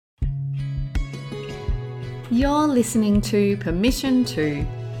You're listening to Permission To,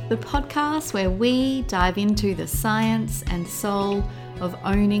 the podcast where we dive into the science and soul of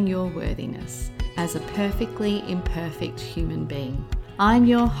owning your worthiness as a perfectly imperfect human being. I'm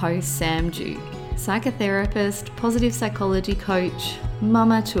your host, Sam Dew, psychotherapist, positive psychology coach,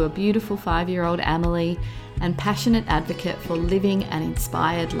 mama to a beautiful 5-year-old Amelie, and passionate advocate for living an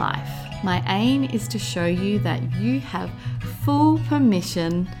inspired life. My aim is to show you that you have full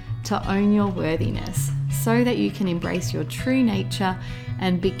permission to own your worthiness so that you can embrace your true nature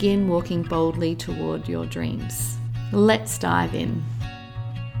and begin walking boldly toward your dreams. Let's dive in.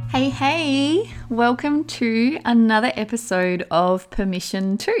 Hey, welcome to another episode of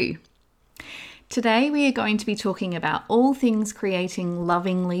Permission To. Today we are going to be talking about all things creating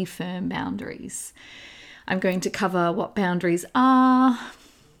lovingly firm boundaries. I'm going to cover what boundaries are,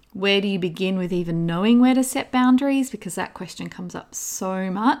 where do you begin with even knowing where to set boundaries, because that question comes up so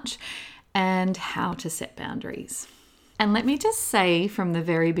much, and how to set boundaries. And let me just say from the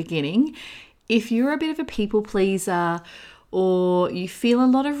very beginning, if you're a bit of a people pleaser or you feel a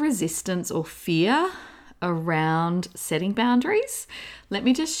lot of resistance or fear around setting boundaries, let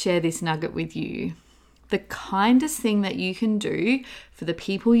me just share this nugget with you. The kindest thing that you can do for the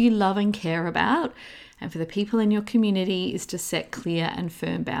people you love and care about and for the people in your community is to set clear and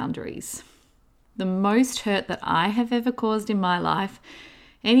firm boundaries. The most hurt that I have ever caused in my life,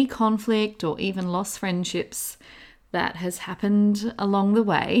 any conflict or even lost friendships that has happened along the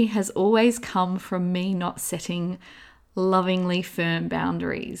way, has always come from me not setting lovingly firm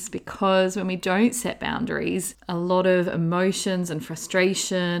boundaries. Because when we don't set boundaries, a lot of emotions and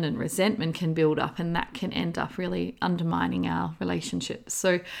frustration and resentment can build up, and that can end up really undermining our relationships.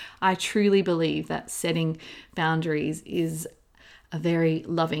 So I truly believe that setting boundaries is a very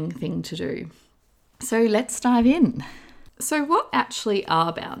loving thing to do. So let's dive in. So what actually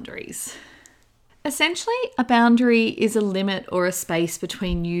are boundaries? Essentially, a boundary is a limit or a space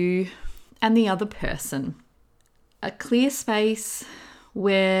between you and the other person. A clear space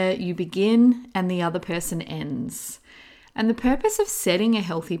where you begin and the other person ends. And the purpose of setting a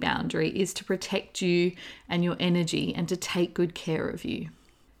healthy boundary is to protect you and your energy and to take good care of you.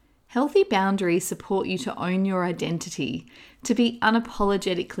 Healthy boundaries support you to own your identity, to be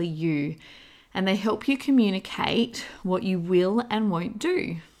unapologetically you, and they help you communicate what you will and won't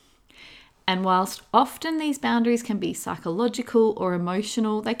do. And whilst often these boundaries can be psychological or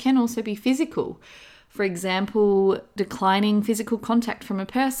emotional, they can also be physical. For example, declining physical contact from a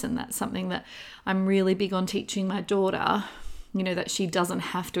person. That's something that I'm really big on teaching my daughter, that she doesn't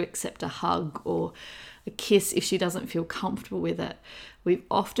have to accept a hug or a kiss if she doesn't feel comfortable with it. We've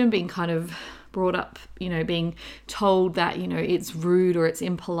often been kind of brought up, being told that, it's rude or it's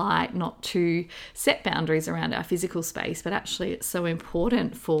impolite not to set boundaries around our physical space, but actually it's so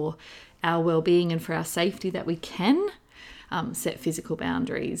important for our well-being and for our safety that we can set physical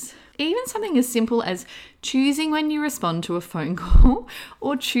boundaries. Even something as simple as choosing when you respond to a phone call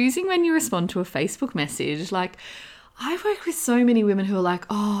or choosing when you respond to a Facebook message. Like, I work with so many women who are like,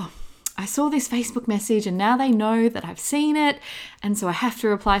 oh, I saw this Facebook message and now they know that I've seen it, and so I have to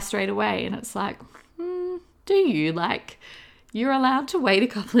reply straight away. And it's like, do you? Like, you're allowed to wait a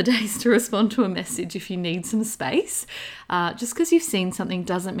couple of days to respond to a message if you need some space. Just because you've seen something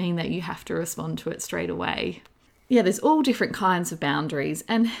doesn't mean that you have to respond to it straight away. Yeah, there's all different kinds of boundaries,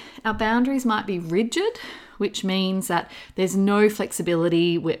 and our boundaries might be rigid, which means that there's no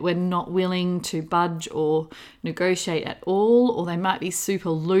flexibility. We're not willing to budge or negotiate at all, or they might be super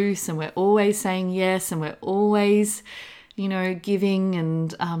loose and we're always saying yes and we're always, giving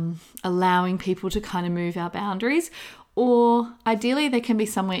and allowing people to kind of move our boundaries. Or ideally, they can be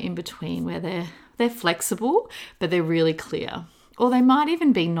somewhere in between where they're flexible, but they're really clear, or they might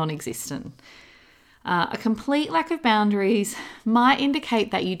even be non-existent. A complete lack of boundaries might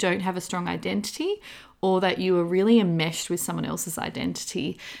indicate that you don't have a strong identity or that you are really enmeshed with someone else's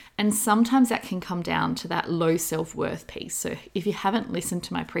identity. And sometimes that can come down to that low self-worth piece. So if you haven't listened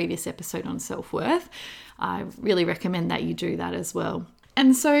to my previous episode on self-worth, I really recommend that you do that as well.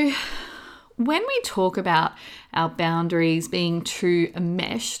 And so when we talk about our boundaries being too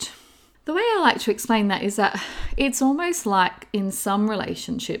enmeshed, the way I like to explain that is that it's almost like in some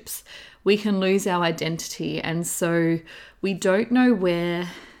relationships, we can lose our identity. And so we don't know where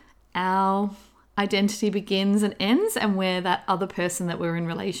our identity begins and ends and where that other person that we're in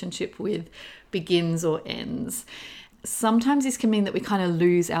relationship with begins or ends. sometimes this can mean that we kind of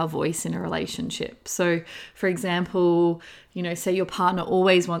lose our voice in a relationship. So, for example, say your partner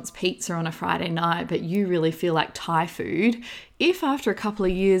always wants pizza on a Friday night, but you really feel like Thai food. If after a couple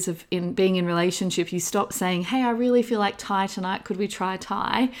of years of being in relationship, you stop saying, hey, I really feel like Thai tonight, could we try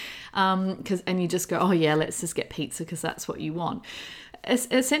Thai? And you just go, oh yeah, let's just get pizza because that's what you want.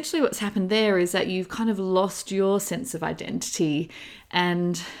 Essentially what's happened there is that you've kind of lost your sense of identity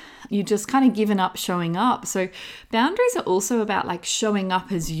and you just kind of given up showing up. So boundaries are also about like showing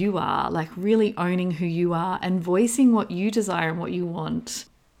up as you are, like really owning who you are and voicing what you desire and what you want.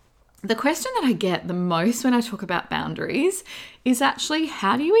 The question that I get the most when I talk about boundaries is actually,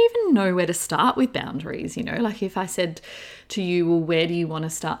 how do you even know where to start with boundaries? Like if I said to you, well, where do you want to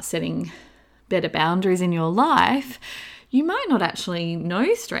start setting better boundaries in your life? You might not actually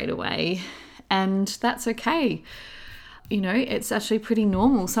know straight away, and that's okay. It's actually pretty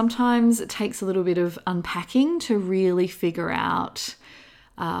normal. Sometimes it takes a little bit of unpacking to really figure out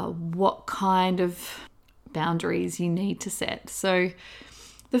what kind of boundaries you need to set. So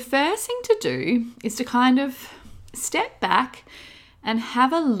the first thing to do is to kind of step back and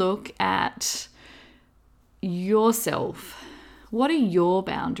have a look at yourself. What are your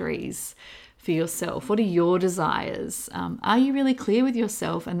boundaries for yourself? What are your desires? Are you really clear with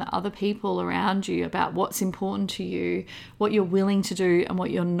yourself and the other people around you about what's important to you, what you're willing to do and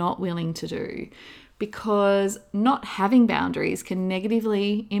what you're not willing to do? Because not having boundaries can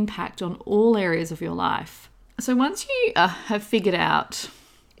negatively impact on all areas of your life. So once you have figured out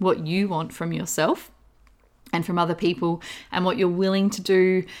what you want from yourself and from other people and what you're willing to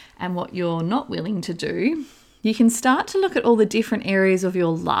do and what you're not willing to do, you can start to look at all the different areas of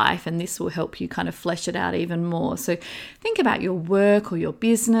your life, and this will help you kind of flesh it out even more. So think about your work or your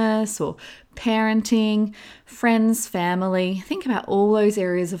business or parenting, friends, family. Think about all those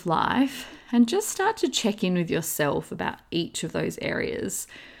areas of life and just start to check in with yourself about each of those areas.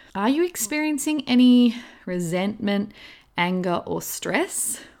 Are you experiencing any resentment, anger, or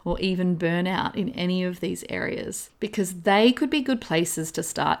stress, or even burnout in any of these areas? Because they could be good places to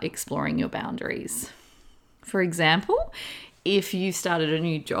start exploring your boundaries. For example, if you started a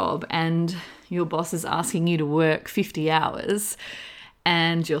new job and your boss is asking you to work 50 hours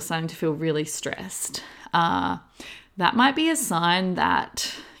and you're starting to feel really stressed, that might be a sign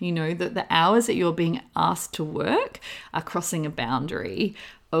that, that the hours that you're being asked to work are crossing a boundary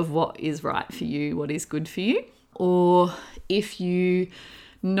of what is right for you, what is good for you. Or if you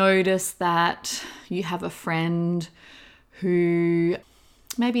notice that you have a friend who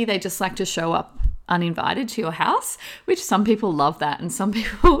maybe they just like to show up uninvited to your house, which some people love that and some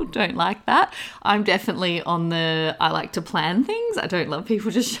people don't like that. I'm definitely I like to plan things. I don't love people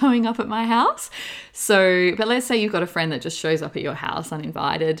just showing up at my house. But let's say you've got a friend that just shows up at your house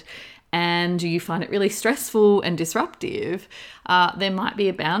uninvited and you find it really stressful and disruptive. There might be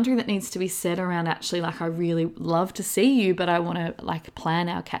a boundary that needs to be set around actually, like, I really love to see you, but I want to plan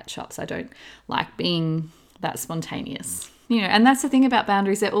our catch-ups. I don't like being that spontaneous. And that's the thing about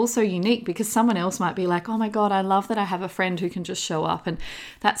boundaries. They're also unique because someone else might be like, oh my God, I love that I have a friend who can just show up and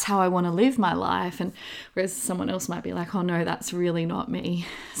that's how I want to live my life. And whereas someone else might be like, oh no, that's really not me.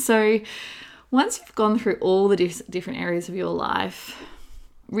 So once you've gone through all the different areas of your life,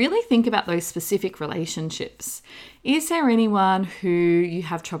 really think about those specific relationships. Is there anyone who you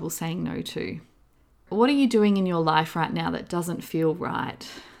have trouble saying no to? What are you doing in your life right now that doesn't feel right,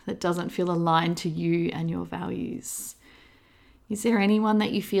 that doesn't feel aligned to you and your values? Is there anyone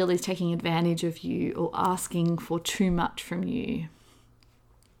that you feel is taking advantage of you or asking for too much from you?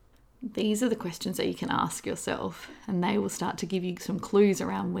 These are the questions that you can ask yourself, and they will start to give you some clues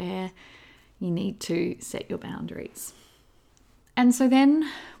around where you need to set your boundaries. And so then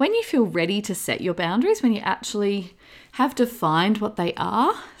when you feel ready to set your boundaries, when you actually have defined what they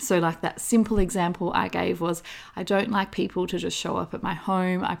are, so like that simple example I gave was, I don't like people to just show up at my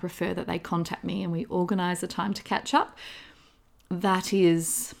home. I prefer that they contact me and we organize the time to catch up.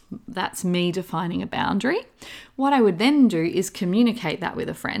 That's me defining a boundary. What I would then do is communicate that with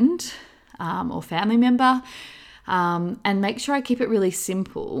a friend or family member and make sure I keep it really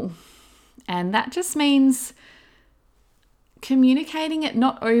simple. And that just means communicating it,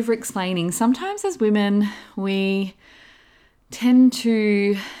 not over-explaining. Sometimes as women, we tend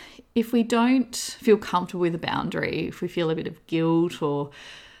to, if we don't feel comfortable with a boundary, if we feel a bit of guilt or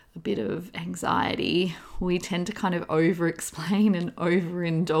a bit of anxiety, we tend to kind of over-explain and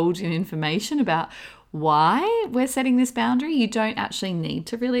overindulge in information about why we're setting this boundary. You don't actually need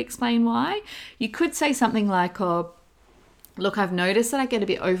to really explain why. You could say something like, oh, look, I've noticed that I get a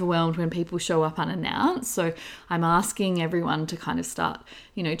bit overwhelmed when people show up unannounced. So I'm asking everyone to kind of start,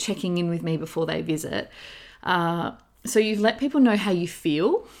 checking in with me before they visit. So you've let people know how you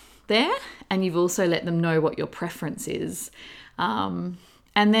feel there, and you've also let them know what your preference is. And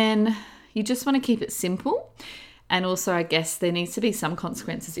then you just want to keep it simple. And also, I guess there needs to be some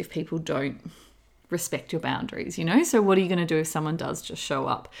consequences if people don't respect your boundaries, So what are you going to do if someone does just show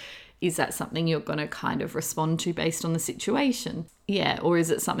up? Is that something you're going to kind of respond to based on the situation? Yeah, or is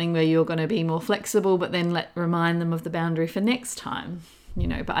it something where you're going to be more flexible, but then remind them of the boundary for next time?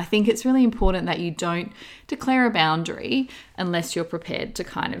 But I think it's really important that you don't declare a boundary unless you're prepared to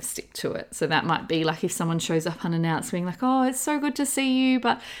kind of stick to it. So that might be like if someone shows up unannounced being like, oh, it's so good to see you,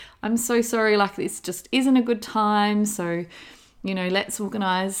 but I'm so sorry, like this just isn't a good time. So, let's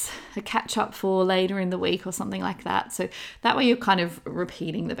organise a catch up for later in the week or something like that. So that way you're kind of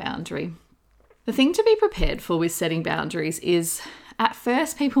repeating the boundary. The thing to be prepared for with setting boundaries is at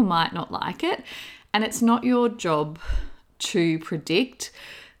first people might not like it, and it's not your job to predict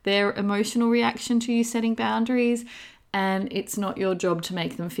their emotional reaction to you setting boundaries, and it's not your job to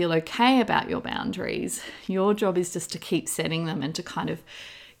make them feel okay about your boundaries. Your job is just to keep setting them and to kind of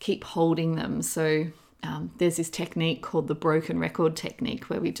keep holding them. So there's this technique called the broken record technique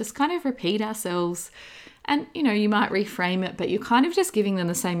where we just kind of repeat ourselves, and you might reframe it, but you're kind of just giving them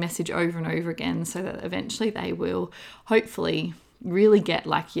the same message over and over again so that eventually they will hopefully really get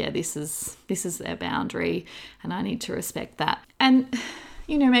like, yeah, this is their boundary and I need to respect that. And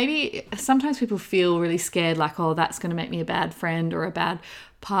maybe sometimes people feel really scared, like, oh, that's going to make me a bad friend or a bad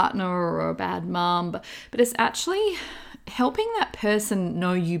partner or a bad mom, but it's actually helping that person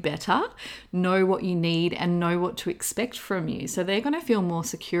know you better, know what you need, and know what to expect from you. So they're going to feel more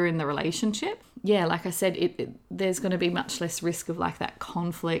secure in the relationship. Yeah, like I said, there's going to be much less risk of like that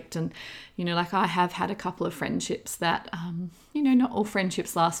conflict. And, like I have had a couple of friendships that, not all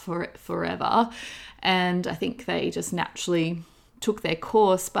friendships last forever. And I think they just naturally took their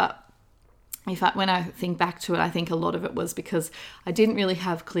course. But when I think back to it, I think a lot of it was because I didn't really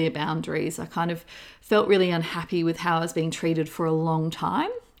have clear boundaries. I kind of felt really unhappy with how I was being treated for a long time.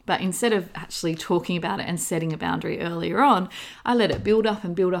 But instead of actually talking about it and setting a boundary earlier on, I let it build up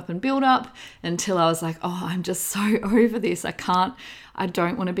and build up and build up until I was like, oh, I'm just so over this. I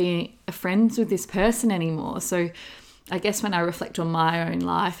don't want to be friends with this person anymore. So I guess when I reflect on my own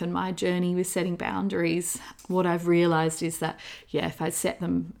life and my journey with setting boundaries, what I've realized is that, yeah, if I set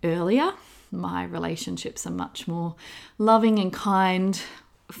them earlier, my relationships are much more loving and kind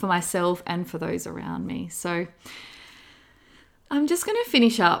for myself and for those around me. So I'm just going to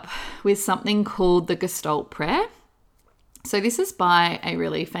finish up with something called the Gestalt prayer. So this is by a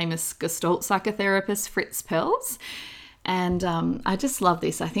really famous Gestalt psychotherapist, Fritz Perls. And I just love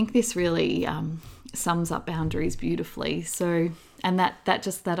this. I think this really sums up boundaries beautifully. So, and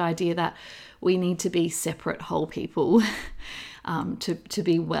that idea that we need to be separate whole people to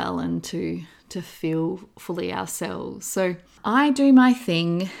be well and to feel fully ourselves. So I do my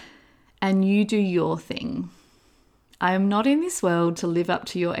thing and you do your thing. I am not in this world to live up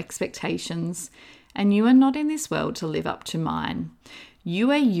to your expectations, and you are not in this world to live up to mine.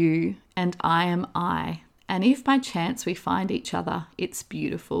 You are you and I am I. And if by chance we find each other, it's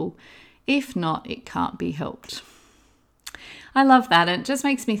beautiful. If not, it can't be helped. I love that. And it just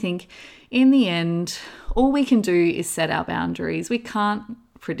makes me think, in the end, all we can do is set our boundaries. We can't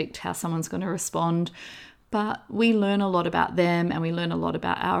predict how someone's going to respond, but we learn a lot about them and we learn a lot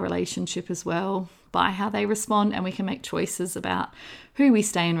about our relationship as well by how they respond, and we can make choices about who we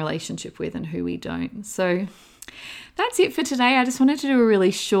stay in relationship with and who we don't. So that's it for today. I just wanted to do a really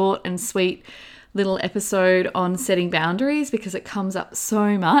short and sweet little episode on setting boundaries because it comes up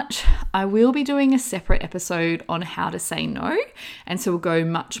so much. I will be doing a separate episode on how to say no, and so we'll go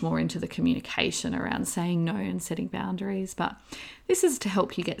much more into the communication around saying no and setting boundaries. But this is to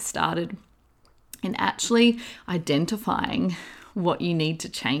help you get started in actually identifying what you need to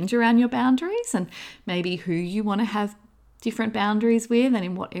change around your boundaries and maybe who you want to have different boundaries with and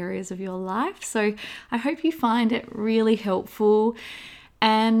in what areas of your life. So I hope you find it really helpful,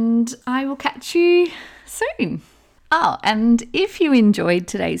 and I will catch you soon. Oh, and if you enjoyed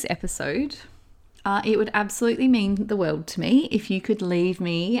today's episode, it would absolutely mean the world to me if you could leave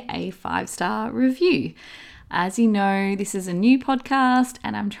me a 5-star review. As you know, this is a new podcast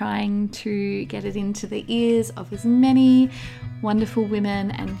and I'm trying to get it into the ears of as many wonderful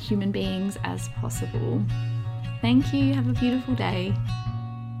women and human beings as possible. Thank you. Have a beautiful day.